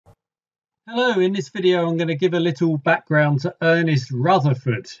Hello, in this video I'm going to give a little background to Ernest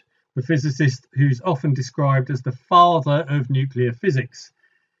Rutherford, the physicist who's often described as the father of nuclear physics.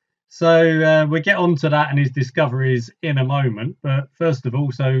 So we'll get on to that and his discoveries in a moment, but first of all,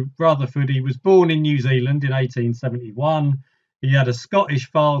 Rutherford, he was born in New Zealand in 1871. He had a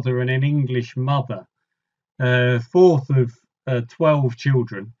Scottish father and an English mother, fourth of 12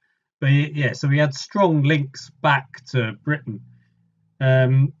 children. But so he had strong links back to Britain.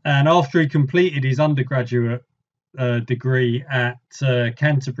 And after he completed his undergraduate degree at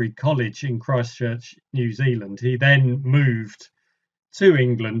Canterbury College in Christchurch, New Zealand, he then moved to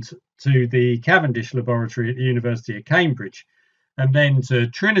England to the Cavendish Laboratory at the University of Cambridge, and then to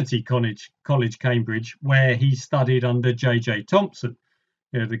Trinity College, Cambridge, where he studied under J.J. Thomson,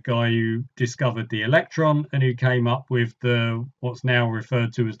 the guy who discovered the electron and who came up with what's now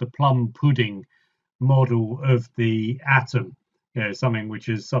referred to as the plum pudding model of the atom. Something which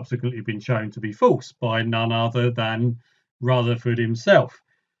has subsequently been shown to be false by none other than Rutherford himself.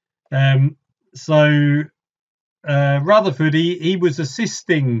 Rutherford, he was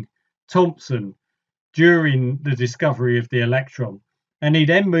assisting Thomson during the discovery of the electron, and he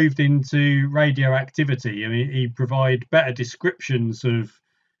then moved into radioactivity. I mean, he provided better descriptions of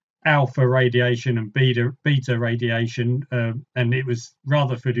alpha radiation and beta radiation, and it was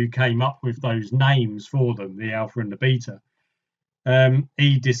Rutherford who came up with those names for them, the alpha and the beta.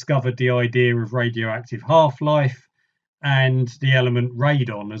 He discovered the idea of radioactive half-life and the element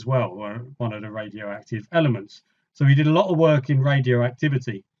radon as well, one of the radioactive elements. So he did a lot of work in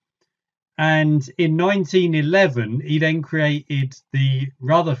radioactivity. And in 1911, he then created the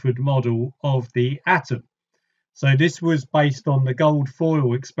Rutherford model of the atom. So this was based on the gold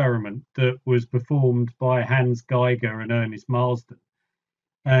foil experiment that was performed by Hans Geiger and Ernest Marsden.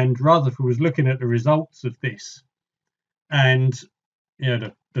 And Rutherford was looking at the results of this. And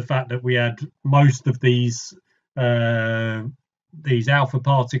the fact that we had most of these alpha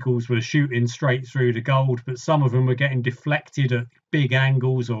particles were shooting straight through the gold, but some of them were getting deflected at big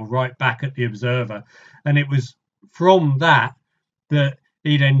angles or right back at the observer. And it was from that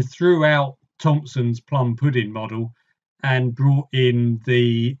he then threw out Thomson's plum pudding model and brought in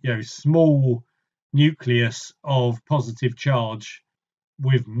the small nucleus of positive charge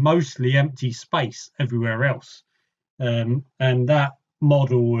with mostly empty space everywhere else. And that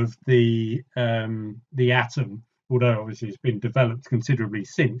model of the atom, although obviously it's been developed considerably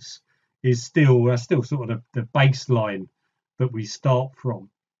since, is still sort of the baseline that we start from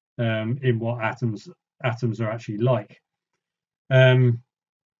in what atoms are actually like. And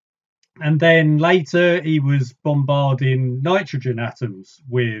then later he was bombarding nitrogen atoms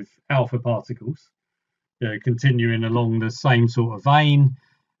with alpha particles, continuing along the same sort of vein.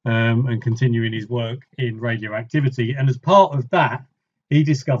 And continuing his work in radioactivity. And as part of that, he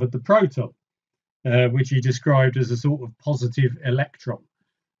discovered the proton, which he described as a sort of positive electron.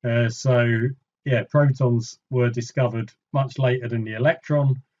 Protons were discovered much later than the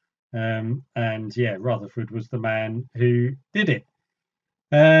electron. Rutherford was the man who did it.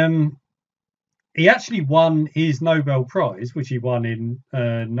 He actually won his Nobel Prize, which he won in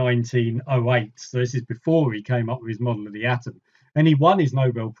 1908. So this is before he came up with his model of the atom. And he won his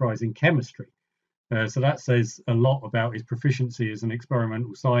Nobel Prize in chemistry. So that says a lot about his proficiency as an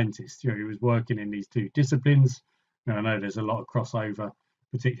experimental scientist. He was working in these two disciplines. And I know there's a lot of crossover,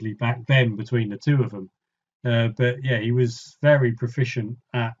 particularly back then, between the two of them. He was very proficient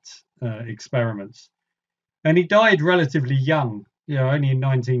at experiments. And he died relatively young, only in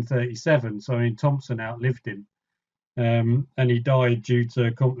 1937. So Thomson outlived him. And he died due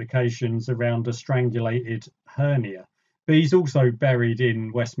to complications around a strangulated hernia. But he's also buried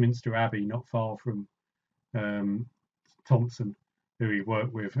in Westminster Abbey, not far from Thomson, who he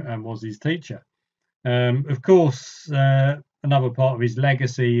worked with and was his teacher. Of course, another part of his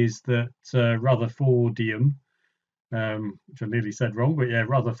legacy is that Rutherfordium, which I nearly said wrong, but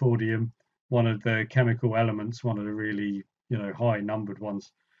Rutherfordium, one of the chemical elements, one of the really high numbered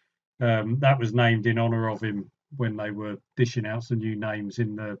ones, that was named in honour of him when they were dishing out some new names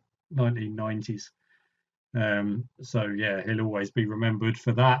in the 1990s. He'll always be remembered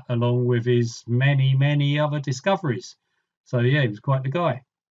for that, along with his many other discoveries. So he was quite the guy.